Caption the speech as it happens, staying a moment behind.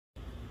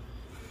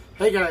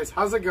Hey guys,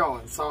 how's it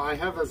going? So I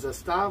have a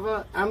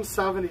Zastava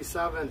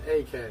M77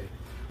 AK.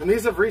 And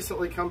these have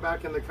recently come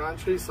back in the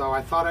country, so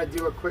I thought I'd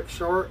do a quick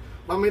short.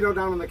 Let me know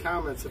down in the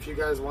comments if you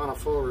guys want a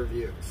full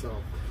review. So,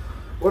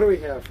 what do we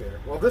have here?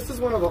 Well, this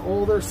is one of the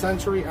older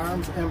Century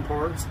Arms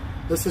imports.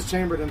 This is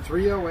chambered in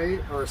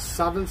 308 or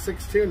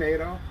 7.62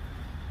 NATO.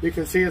 You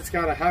can see it's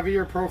got a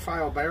heavier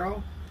profile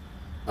barrel,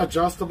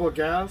 adjustable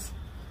gas,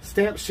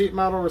 stamped sheet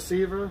metal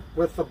receiver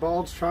with the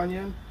bulged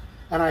trunnion,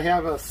 and I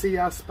have a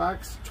CS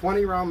specs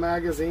 20 round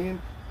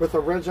magazine with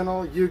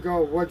original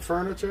Yugo wood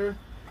furniture,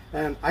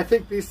 and I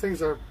think these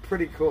things are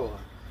pretty cool.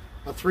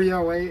 A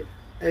 308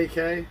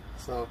 AK,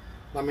 so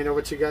let me know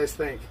what you guys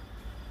think.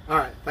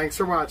 Alright, thanks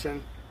for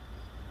watching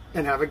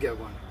and have a good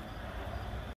one.